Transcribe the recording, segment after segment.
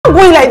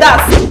can't go in like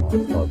that.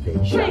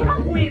 Okay, sure. You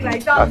can't go in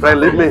like that. My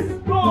friend, leave me.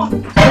 Wrong.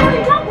 You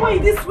can't go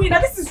in this way.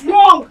 Now this is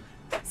wrong.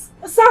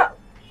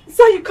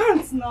 Sir, you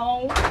can't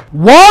now.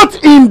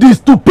 What in the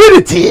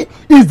stupidity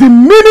is the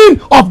meaning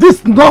of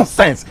this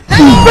nonsense?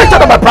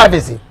 Invasion of my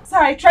privacy. Sir,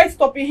 I tried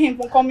stopping him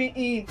from coming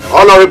in.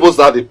 Honorable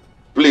Zaddy,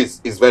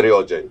 please, it's very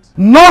urgent.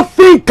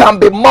 Nothing can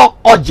be more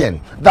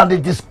urgent than the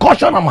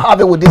discussion I'm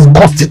having with this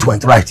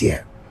constituent right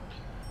here.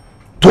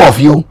 Two of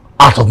you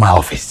out of my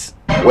office.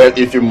 Well,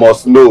 if you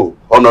must know,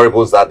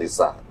 Honorable Zaddy,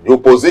 sir, the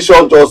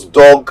opposition just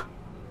dug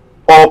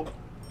up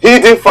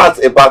hidden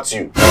facts about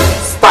you,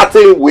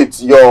 starting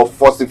with your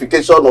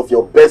falsification of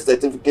your birth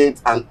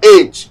certificate and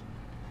age.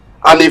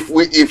 And if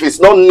it's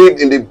not named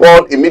in the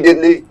board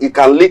immediately, it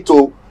can lead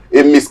to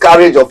a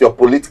miscarriage of your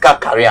political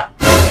career.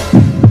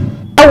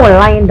 I was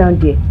lying down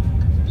there.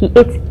 He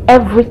ate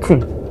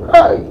everything.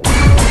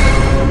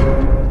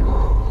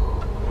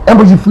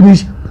 Emoji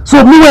finish.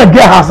 So me when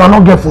get house and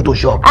not get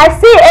Photoshop. I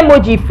see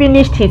Emoji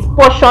finished his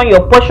portion,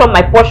 your portion,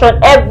 my portion,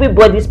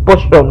 everybody's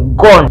portion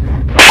gone.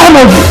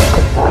 Emoji!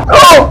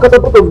 Oh! Because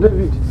of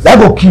David. That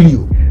will kill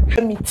you.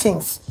 Tell me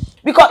things.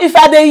 Because if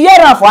I dey hear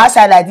am for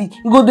outside like this,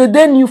 you go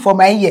dey new for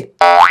my ear.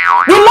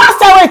 The last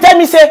time when you tell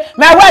me say,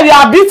 my wife, you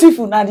are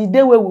beautiful, now the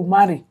day where we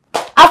marry.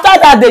 After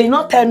that day, you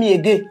not tell me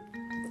again.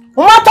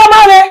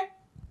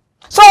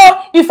 So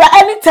if at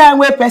any time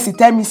where person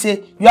tell me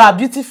say you are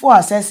beautiful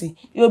and sexy,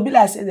 you'll be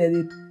like say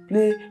they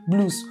play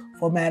blues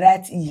for my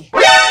right ear.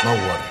 Don't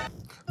worry.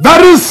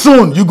 Very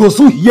soon you go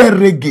soon hear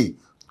reggae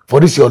for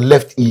this your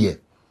left ear.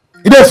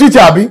 It is sweet,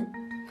 Abby.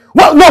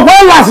 Well, no,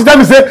 when last you tell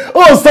me say,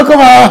 oh, stuck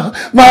my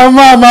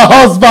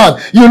husband,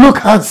 you look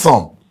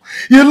handsome.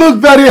 You look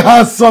very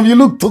handsome. You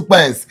look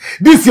topaz.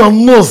 This your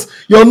nose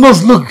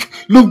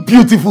look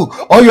beautiful.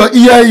 Or your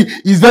ear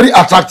is very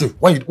attractive.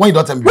 When you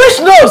don't tell me. Which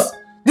nose?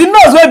 The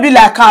nose will be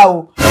like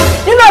cow.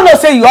 You don't know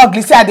say you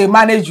ugly, say they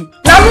manage you.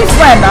 Now me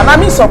friend, now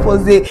me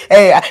suppose they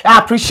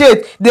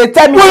appreciate. They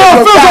tell me. Well,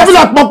 your face will be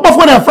like pop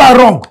when I fry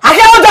wrong. I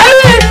can't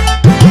tell you.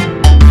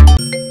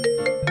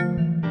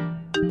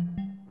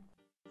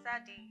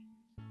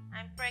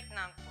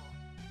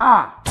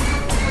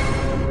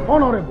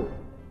 Honorable,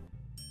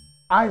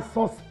 I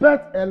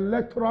suspect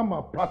electoral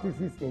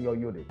malpractices in your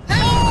unit.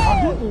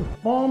 Have you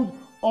informed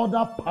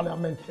other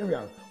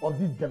parliamentarians of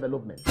this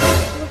development?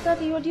 No,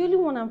 Daddy, you're the only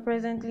one I'm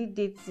presently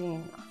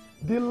dating.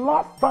 The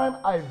last time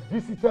I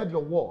visited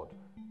your ward,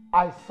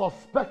 I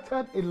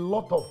suspected a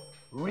lot of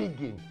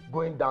rigging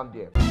going down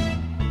there.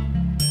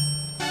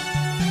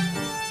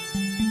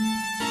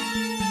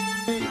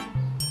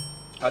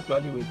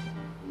 Actually, wait.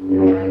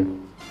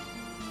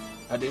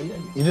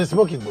 It is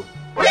smoking, bro.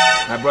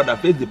 My brother,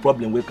 face the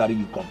problem where carry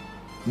you come.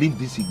 Leave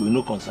this, it will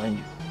no concern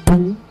you.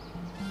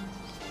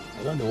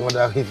 I don't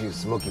wonder if you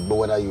smoke it, but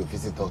whether you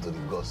visit out to the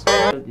ghost.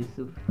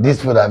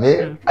 This food, I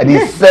mean,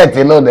 this set,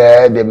 you know,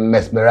 they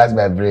mesmerize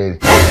my brain.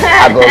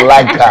 I go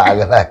like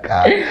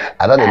her.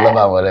 I don't love her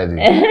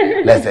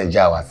already. Let's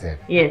enjoy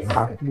ourselves. Yes.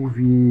 That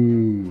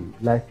movie,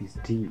 life is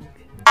deep.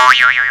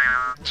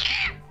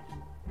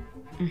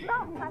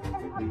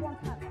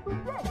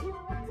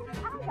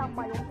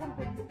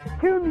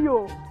 Kill me,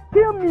 oh.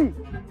 Kill me.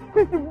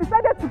 Since you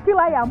decided to kill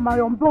I am my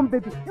unborn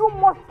baby, you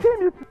must kill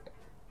me.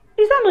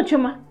 Is that not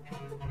Choma?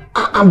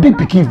 I'm big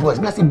picky voice.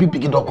 I see big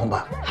picky don't come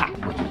back.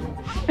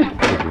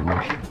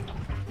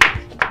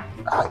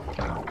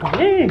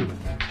 Hey.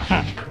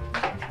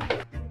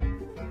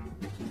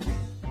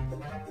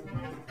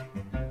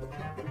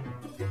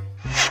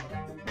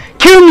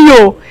 Kill me,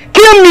 oh.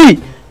 Kill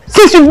me.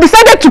 Since you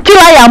decided to kill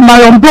I am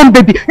my unborn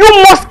baby,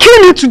 you must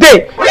kill me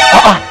today.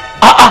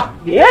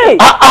 Hey.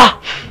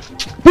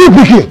 Big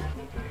picky.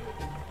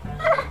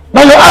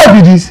 Now your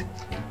eye be this.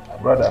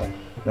 Brother,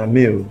 na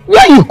me.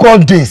 Where you call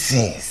this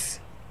since?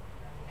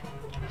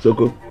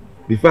 Soko,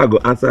 before I go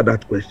answer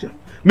that question,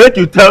 make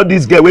you tell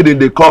this girl where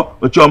they call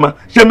Ochoma,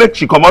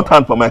 she come out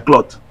hand for my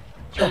cloth.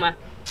 Choma,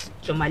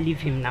 leave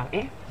him now,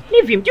 eh?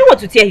 Leave him. Do you want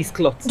to tear his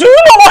cloth? Do you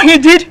know what he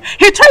did?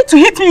 He tried to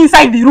hit me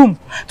inside the room.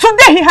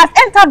 Today he has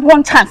entered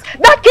one chance.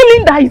 That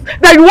killing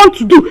that you want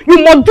to do,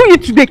 you must do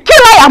it today. Kill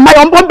I and my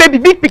unborn baby,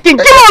 Big Pikin.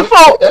 Kill us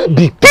all.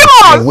 Big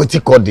Pikin, what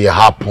you call they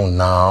happen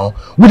now?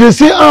 We dey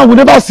say, we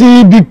never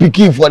see Big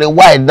Pikin for a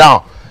while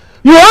now.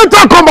 You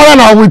enter come around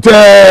now with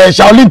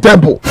Shaolin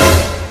Temple.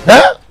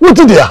 What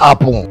did they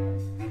happen?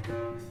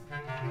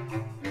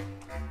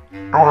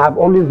 I have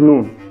always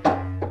known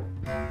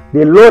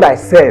the Lord I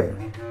serve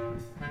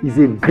is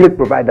a great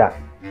provider,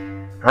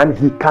 and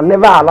he can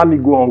never allow me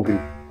go hungry.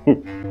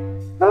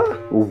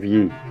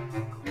 Ovie,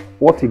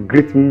 what a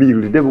great meal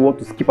the devil want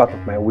to skip out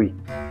of my way.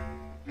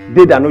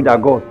 They that know their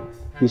God,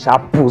 he shall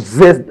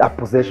possess that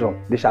possession.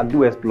 They shall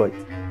do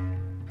exploits.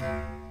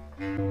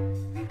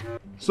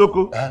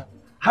 Soko,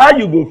 how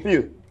you go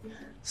feel?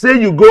 Say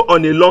you go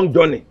on a long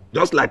journey,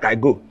 just like I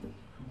go.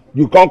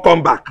 You can't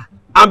come back.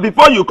 And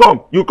before you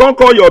come can't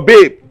call your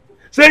babe.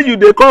 Say you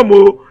dey come,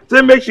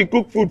 say make she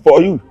cook food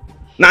for you.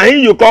 Now here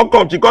you can't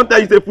come, she can't tell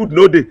you say food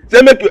no day.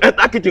 Say make you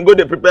enter kitchen, go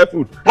dey prepare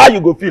food. How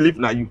you go feel if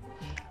na you?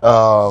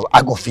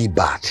 I go feel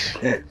bad.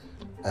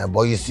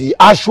 But you see,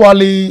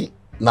 actually,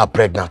 na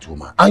pregnant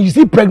woman. And you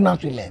see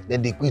pregnant women,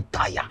 then they quit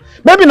tired.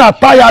 Maybe na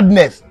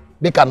tiredness,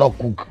 they cannot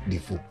cook the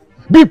food.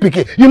 Big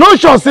pikin, you know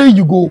sure say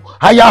you go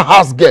hire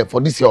house girl for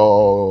this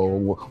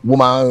your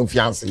woman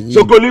fiancé.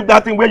 So go leave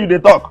that thing where you dey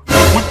talk.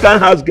 Which kind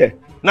house girl?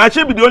 Now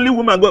she be the only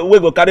woman wey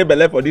go carry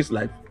belle for this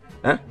life.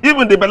 Eh?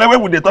 Even the belle wey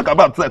we dey talk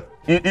about sef,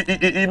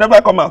 e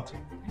never come out.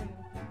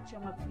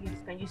 Chioma, please,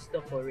 can you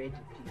stop already,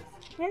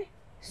 please? Eh?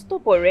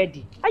 Stop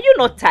already. Are you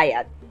not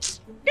tired?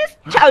 This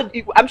child,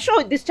 I'm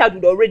sure this child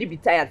would already be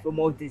tired from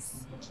all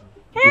this.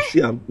 Eh? You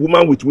see, I'm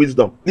woman with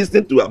wisdom.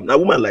 Listen to her. A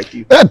woman like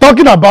you.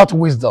 Talking about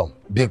wisdom,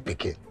 big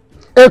pikin.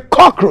 A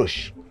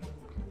cockroach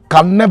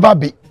can never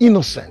be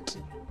innocent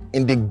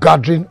in the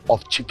gathering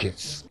of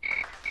chickens.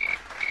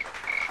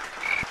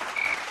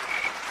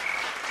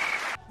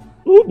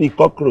 Who be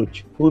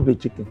cockroach? Who be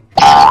chicken?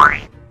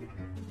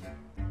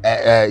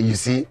 You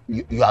see,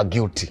 you are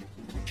guilty.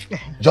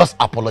 Just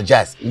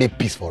apologize. Make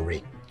peace for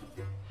reign.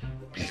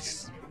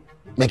 Please,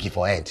 make it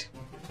for end.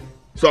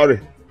 Sorry.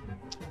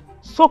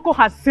 Soko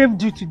has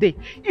saved you today.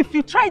 If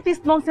you try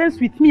this nonsense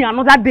with me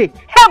another day,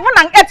 heaven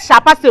and earth shall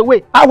pass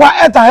away. Our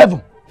earth and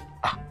heaven.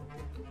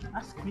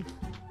 Ask me.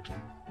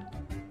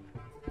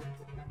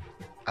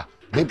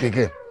 Big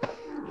pikin.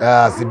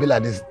 See,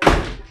 like this.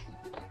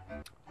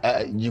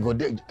 You go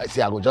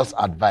see, I go just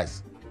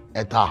advise.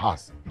 Enter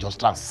house, just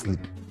try sleep.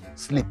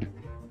 Sleep.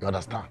 You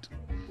understand?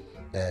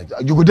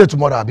 You go there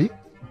tomorrow, Abi?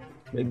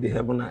 Make the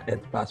heaven and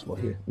earth pass for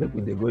here. Make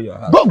we dey go your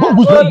house.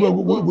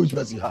 Go which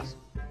person house?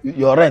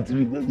 Your rent,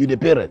 you dey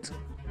pay rent.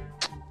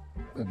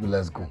 Maybe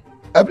let's go.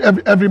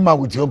 Every man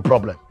with your own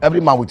problem. Every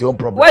man with your own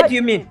problem. What do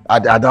you mean?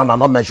 I'm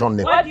not mention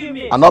name. What do you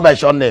mean? I'm not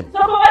mention name. So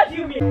what do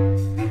you mean?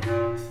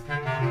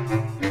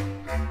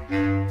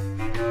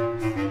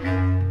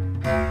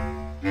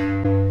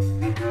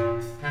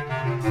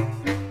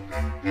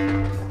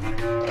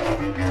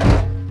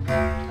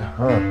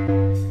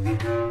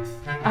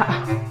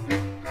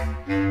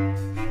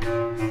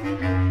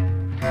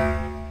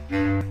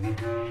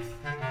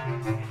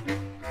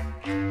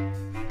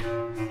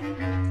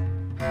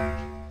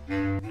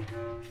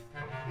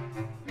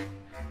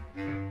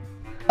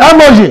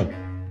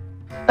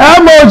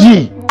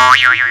 Emoji.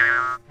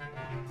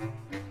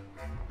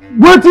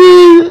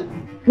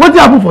 What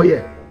happen for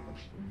here?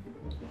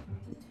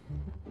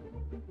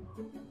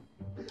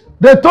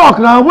 They talk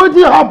now. What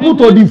happen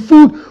to the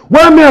food?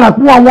 When me and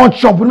Akuma want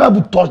shop, we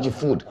never touch the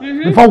food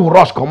before we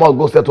rush. Come out,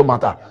 go settle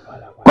matter.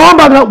 Come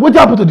back now. What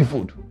happen to the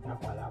food?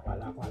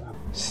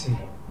 See,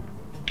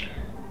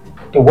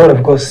 the word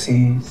of God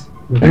says,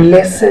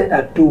 "Blessed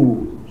are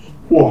those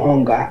who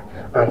hunger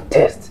and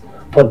thirst,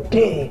 for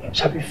they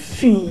shall be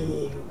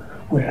filled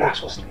with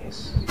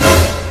righteousness."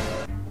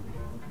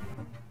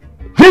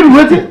 Filled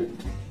with it?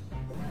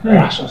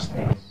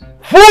 Righteousness.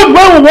 Food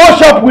when we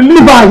wash up, we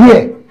leave her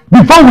here.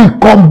 Before we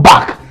come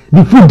back,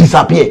 the food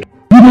disappear.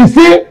 You may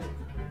say,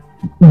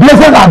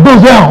 blessed are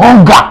those who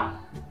hunger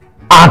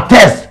and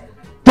thirst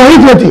to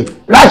eat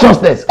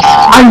righteousness.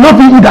 And you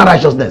don't eat that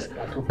righteousness.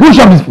 Who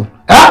shop this food?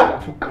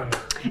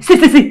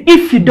 See,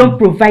 if you don't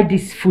provide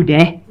this food,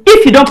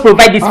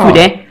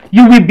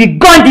 you will be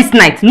gone this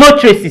night. No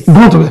traces.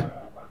 Go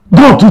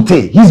to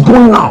Tay. He's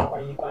going now.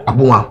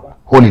 Abuma,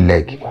 holy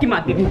leg.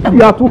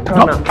 You are too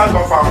calm.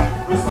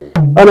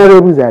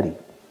 Honorable Zaddy,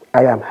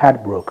 I am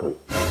heartbroken.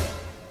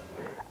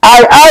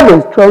 I have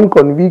a strong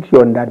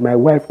conviction that my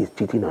wife is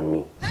cheating on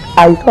me.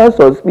 I saw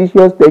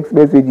suspicious text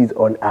messages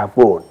on her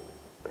phone.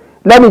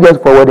 Let me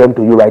just forward them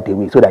to you right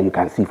away so that you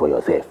can see for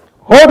yourself.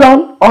 Hold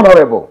on,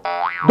 Honorable.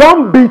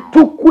 Don't be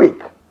too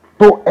quick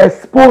to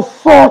expose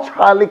such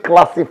highly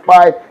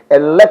classified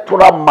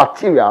electoral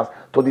materials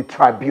to the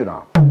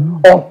tribunal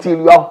until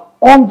you are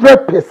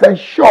 100%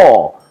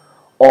 sure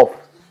of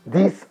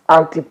these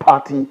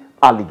anti-party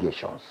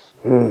allegations.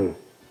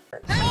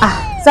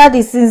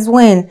 Zaddy, since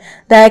when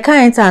that I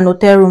can't enter an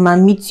hotel room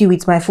and meet you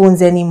with my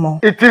phones anymore?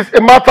 It is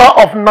a matter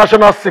of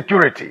national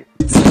security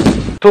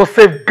to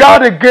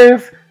safeguard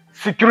against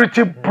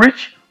security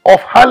breach of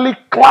highly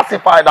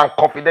classified and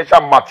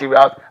confidential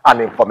materials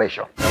and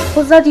information.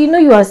 But Zaddy, you know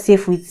you are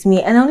safe with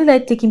me, and I only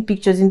like taking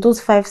pictures in those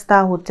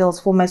 5-star hotels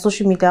for my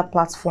social media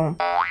platform.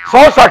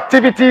 Such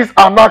activities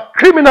are not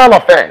criminal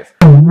offense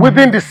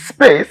within the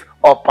space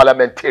of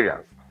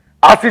parliamentarians,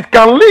 as it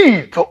can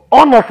lead to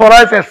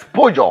unauthorized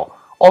exposure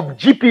of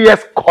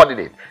GPS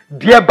coordinates,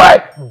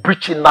 thereby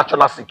breaching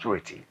national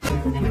security.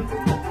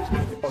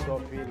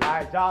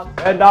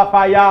 Send a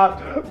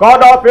fire,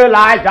 God of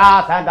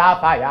Elijah, send a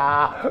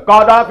fire,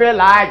 God of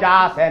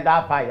Elijah, send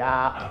a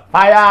fire,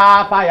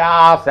 fire,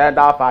 fire, send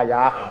a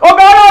fire, oh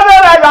God of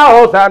Elijah,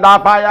 oh send a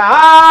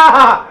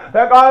fire,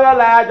 the God of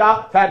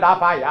Elijah, send a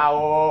fire,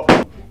 oh.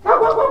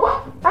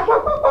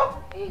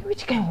 Hey,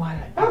 which kind of one?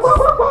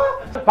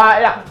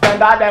 Fire,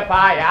 send out the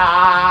fire.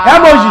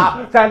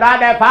 Emoji. Send out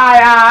the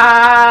fire.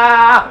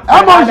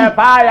 Emoji. Send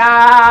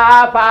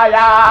out the fire,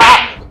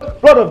 fire.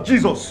 Blood of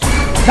Jesus.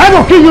 Can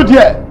I kill you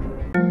there?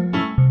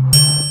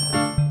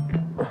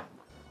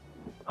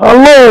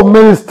 Hello,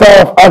 Minister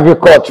of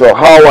Agriculture.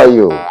 How are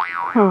you?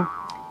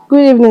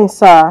 Good evening,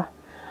 sir.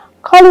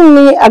 calling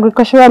me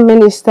agricultural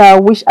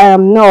minister, which I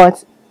am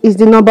not, is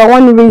the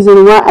 #1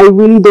 reason why I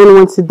really don't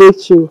want to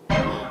date you.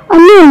 I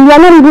mean, you are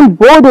not even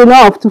bold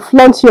enough to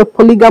flaunt your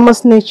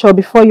polygamous nature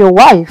before your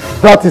wife.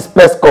 That is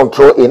pest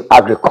control in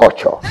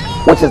agriculture,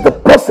 which is the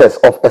process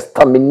of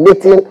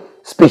exterminating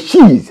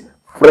species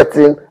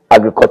threatening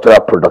agricultural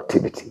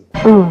productivity.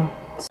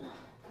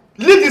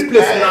 Leave this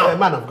place now.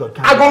 Man of God,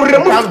 I go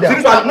remove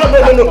this one. No.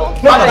 This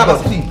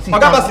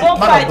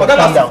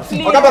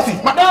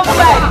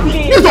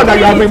one that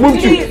you have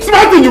removed you.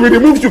 Small thing you will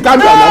remove you. Calm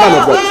down, man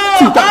of God.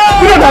 See, you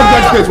don't have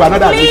that space for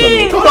another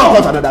admission. Don't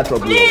cause another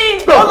trouble.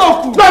 Don't.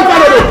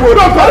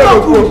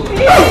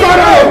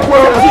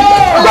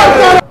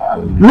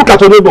 Look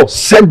at your neighbor,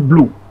 send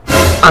blue,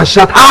 and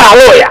shout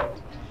hallelujah.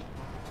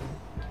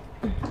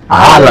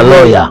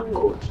 Hallelujah.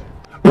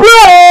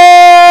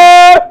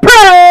 Pray,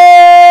 praise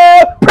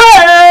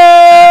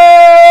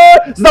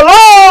the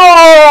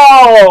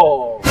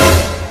Lord.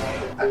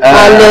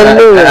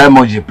 Hallelujah.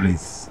 Emoji,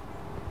 please.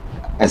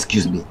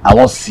 Excuse me. I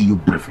want to see you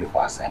briefly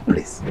for a second,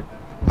 please.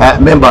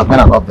 Members, men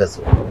are not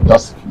vessel.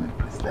 Just a few minutes,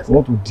 please. Let's go. I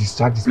want to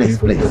distract this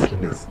Please.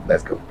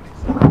 Let's go,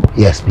 please.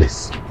 Yes,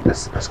 please.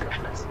 Let's go,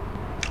 please.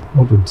 I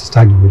want to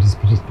distract the Holy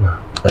Spirit now.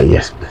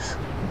 Yes, please.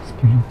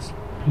 Spirit,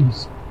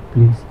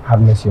 please,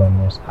 have mercy on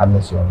us. Have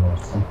mercy on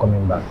us. I'm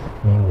coming back.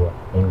 Meanwhile.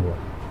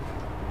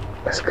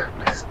 Let's go,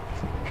 please.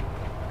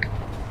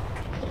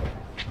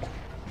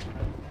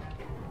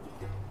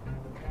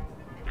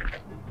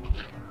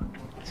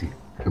 See,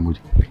 emoji.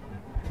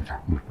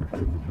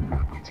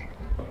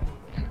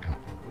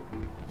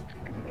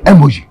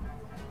 Emoji.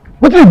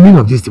 What do you mean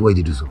of this thing? Why did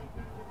you do so?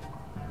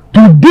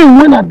 Today,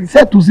 when I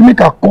decide to see,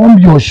 make I come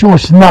your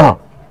church now,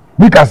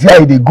 make I see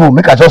how they go,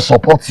 make I just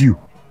support you.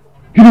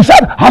 You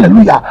decide,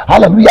 hallelujah,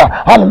 hallelujah,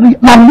 hallelujah.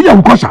 Now, hallelujah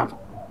will come shout.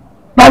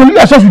 Now,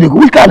 hallelujah church will go.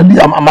 Which kind of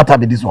hallelujah matter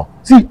be this one?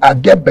 See, I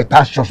get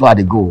better church where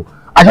they go.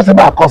 I just say,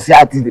 I come see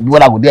how it is, the people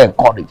that go there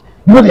encourage.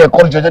 You know they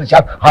encourage church, they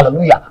shout,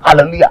 hallelujah,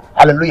 hallelujah,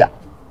 hallelujah.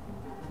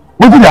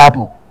 What did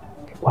happen?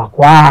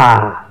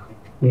 Kwakwa.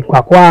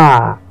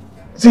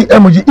 See,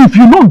 emoji, if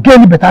you don't get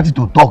any better thing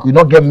to talk, you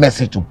don't get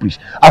message to preach.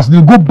 As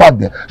they go back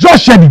there,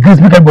 just share the grace,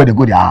 make everybody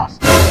go their house.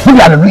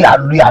 Hallelujah,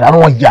 hallelujah. I don't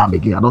want to hear them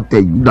again. I don't tell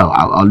you. No,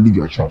 I'll leave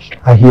your church.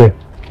 I hear.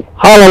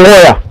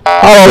 Hallelujah.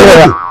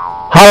 Hallelujah.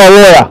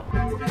 Hallelujah.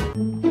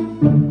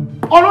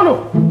 Oh, no.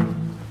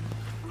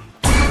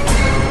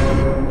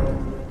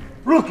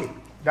 Rookie.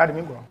 Daddy,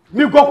 me go.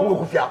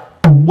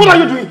 What are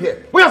you doing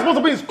here? We are supposed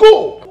to be in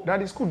school.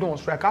 Daddy, school don't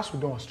strike. Us we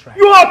don't strike.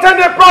 You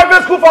attended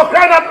private school for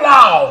crying out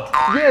loud.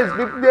 Yes,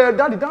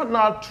 Daddy, that's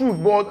not true.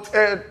 But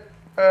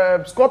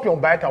Scorpion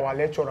bite our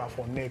lecturer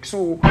for neck.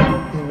 So,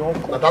 you know.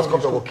 Now that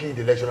Scorpion will kill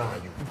the lecturer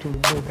and you.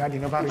 No, Daddy,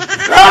 never.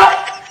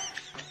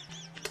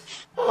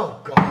 Oh,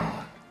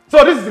 God.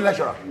 So this is the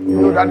lecturer?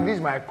 No, Daddy, this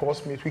is my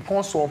course mate. We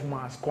can't solve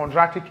maths.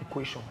 Quadratic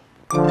equation.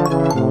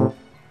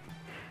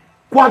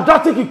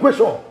 Quadratic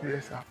equation?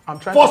 Yes, sir. I'm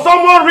trying for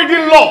someone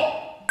reading law.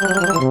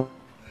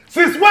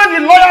 Since when the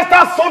lawyer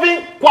starts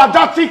solving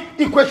quadratic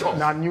equations?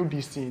 Now, new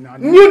this thing.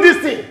 New this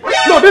thing.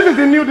 No, this is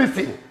the new this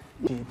thing.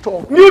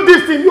 Talk. New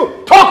this thing.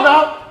 You talk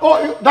now.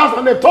 Oh, that's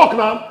her name. Talk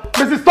now.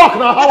 Mrs. Talk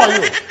now. How are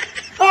you?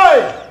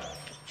 Hey.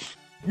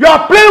 You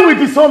are playing with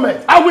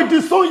discernment. I will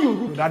disown you.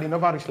 No, Daddy,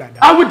 never reach like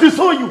that. I will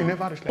disown you. You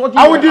never reach like that.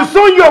 I will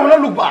disown you. I will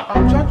not look back.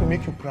 I'm trying to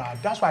make you proud.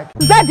 That's why.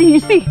 Zaddy, you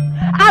see,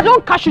 I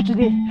don't catch you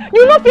today.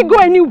 You not fit go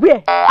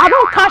anywhere. I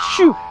don't catch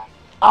you.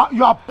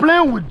 You are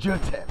playing with jail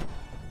term.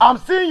 I'm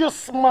seeing you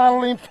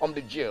smiling from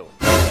the jail.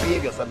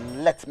 Behave yourself.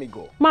 Let me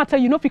go. Martha,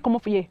 you know if you come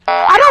up here.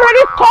 I don't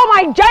already call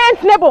my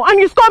giant neighbor and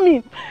you stop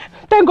me.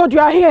 Thank God you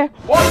are here.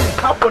 What is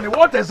happening?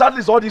 What exactly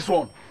is all this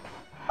one?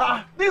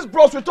 This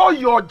bros with all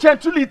your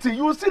gentility,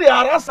 you see the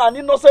harass an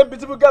innocent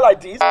beautiful girl like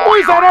this? Who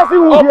is harassing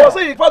you? Oh, but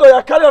say you father,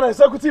 you carry an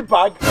executive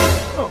bag.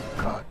 Oh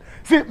God.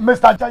 See,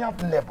 Mr.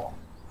 Giant Neighbor,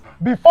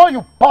 before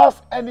you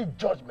pass any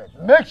judgment,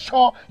 make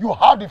sure you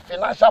have the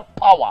financial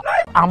power.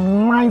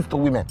 I'm nice to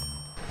women.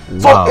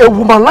 Wow. So a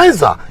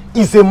womanizer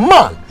is a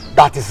man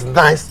that is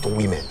nice to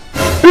women.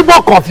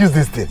 People confuse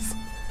these things.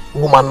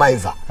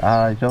 Womanizer.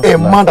 A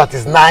man that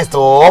is nice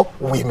to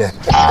women.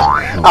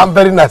 I'm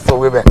very nice to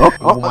women.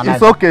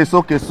 It's okay.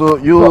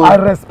 So I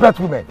respect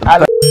women.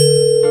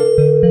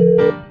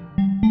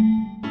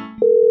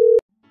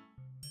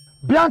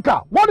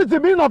 Bianca, what is the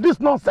meaning of this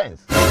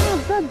nonsense?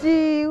 Oh,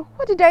 Daddy,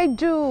 what did I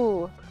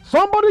do?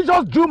 Somebody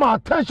just drew my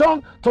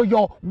attention to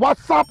your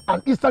WhatsApp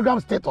and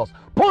Instagram status,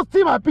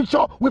 posting my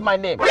picture with my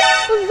name. Daddy,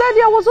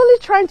 I was only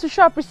trying to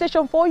show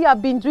appreciation for what you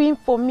have been doing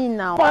for me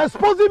now. For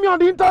exposing me on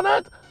the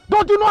internet?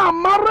 Don't you know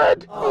I'm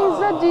married? Hey,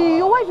 Zaddy,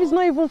 your wife is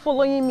not even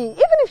following me.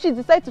 Even if she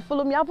decides to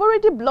follow me, I've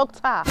already blocked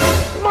her.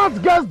 Smart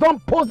girls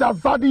don't post their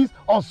zaddies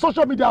on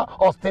social media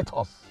or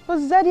status. But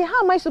Zaddy,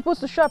 how am I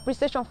supposed to show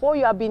appreciation for what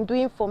you have been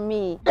doing for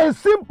me? A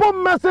simple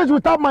message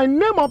without my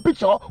name or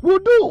picture will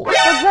do. But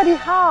Zaddy,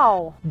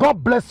 how?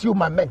 God bless you,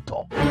 my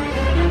mentor.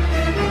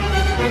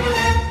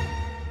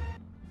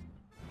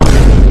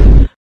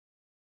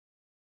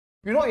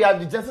 You know you have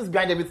the Genesis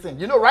behind everything,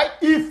 you know, right?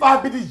 If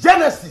I be the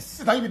Genesis,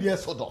 then you be the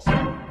Exodus.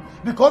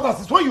 Because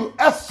as it's when you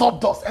air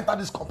sawdust enter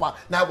this compound,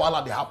 now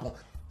voila they happen.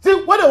 See,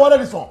 when they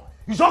wanted this one,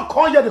 you just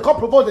come here, they come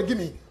provoke, they give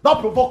me. Not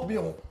provoke me.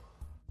 Oh.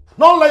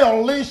 Not let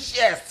your lean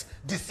chest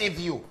deceive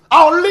you.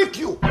 I'll lick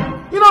you.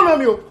 You don't know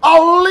me.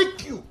 I'll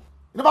lick you.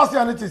 You never see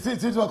anything.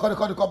 See,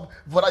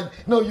 for that.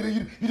 No,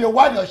 you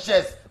wide your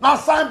chest. Now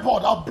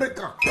signboard, I'll break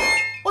her.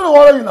 What do you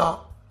worry you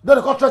now? Then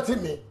they come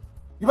threaten me.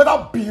 You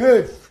better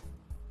behave.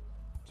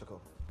 Check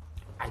out.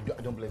 I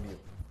don't blame you.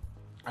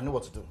 I know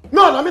what to do.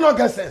 No, I mean not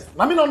get sense.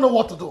 I mean not know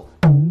what to do.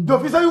 The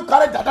officer you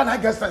carry that, then I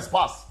get sense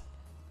pass.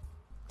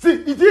 See,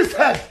 if this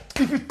head,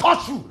 if it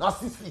touch you, that's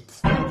 6 feet.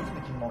 It's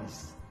making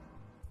noise.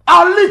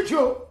 I'll lick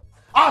you.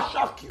 I'll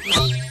shock you.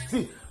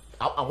 See,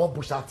 I want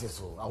bush artists,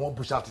 so I want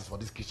bush artists for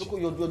this kitchen.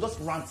 Look, you're just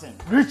ranting.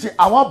 Richie,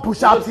 I want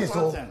bush artists,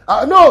 so.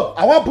 No,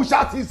 I want bush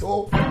artists,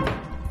 so.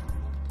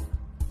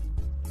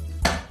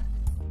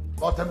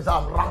 God tell me that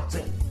I'm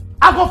ranting.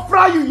 I go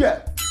fry you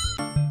here.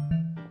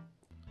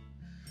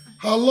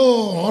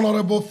 Hello,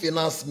 Honorable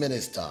Finance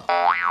Minister.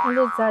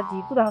 Hello,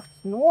 Zaddy. Good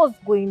afternoon. What's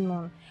going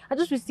on? I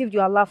just received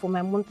your alert for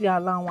my monthly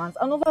allowance,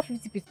 and over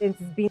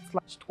 50% is being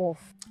slashed off.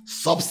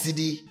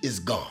 Subsidy is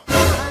gone.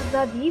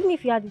 Zaddy, even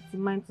if you had it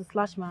in mind to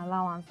slash my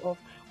allowance off,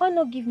 why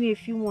not give me a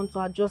few months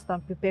to adjust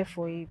and prepare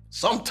for it?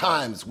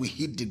 Sometimes we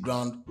hit the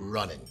ground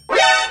running.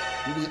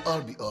 We will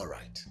all be all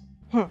right.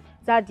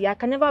 Zaddy, I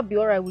can never be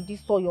alright with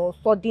this your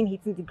sudden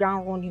hitting the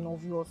ground running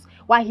of yours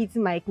while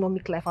hitting my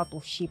economic life out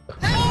of shape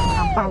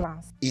and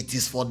balance. It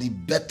is for the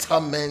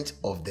betterment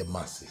of the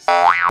masses.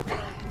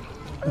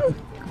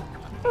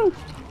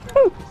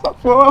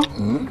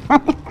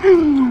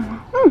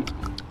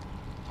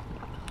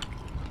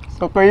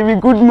 Soko, you be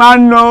good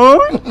man, no?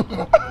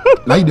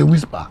 Now you the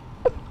whisper.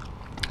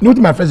 You know what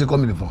my friends they call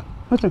me before?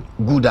 What's it?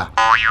 Gooder.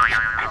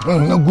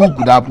 No good,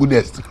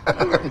 goodest.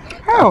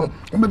 How?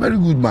 I'm a very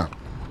good man.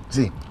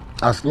 See,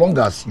 as long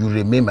as you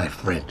remain my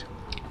friend.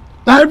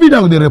 Now every day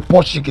when they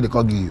report chicken, they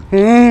can't give you.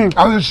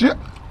 I will shit.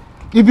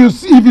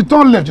 If you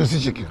turn left, you see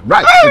chicken.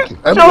 Right, chicken.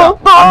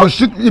 I'm a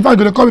shit. If I'm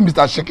gonna call me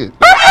Mr. Chicken.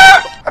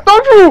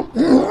 Don't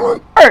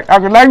you? Hey, I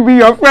would like to be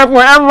your friend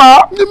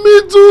forever.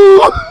 Me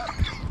too.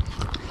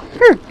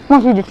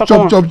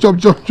 Chop.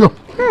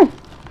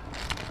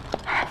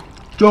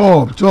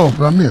 Chop,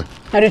 I'm here.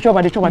 I dey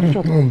chop.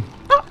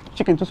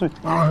 Chicken too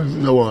sweet.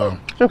 No.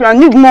 Chicken, I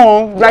need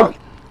more. Like,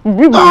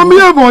 I'm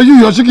here for you,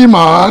 your chicken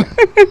man.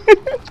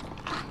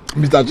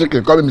 Mr.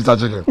 Chicken, call me Mr.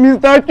 Chicken.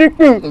 Mr.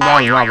 Chicken.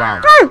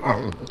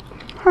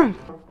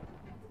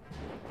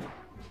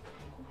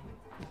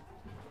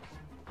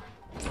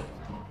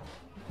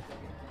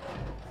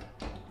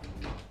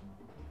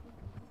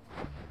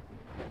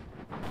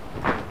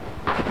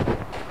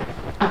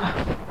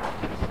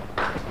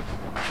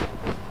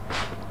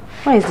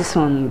 Why is this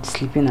one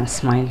sleeping and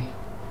smiling?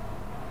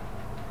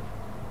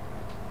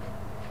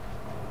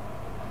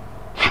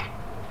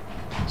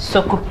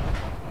 Soko.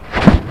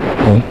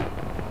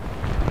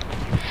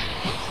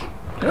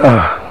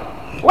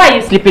 Why are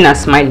you sleeping and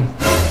smiling?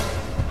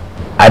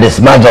 I just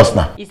smile just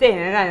now. You say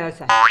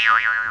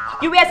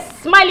you were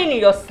smiling in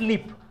your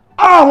sleep.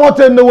 I want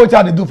to know what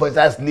you do for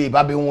inside sleep.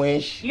 I've been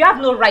wish. You have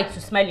no right to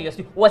smile in your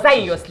sleep. Was I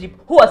in your sleep?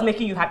 Who was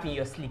making you happy in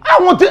your sleep? I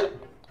want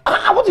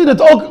you to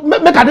talk.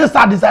 Make I just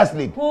start this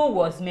sleep. Who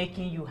was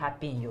making you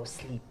happy in your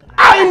sleep?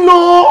 I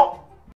know.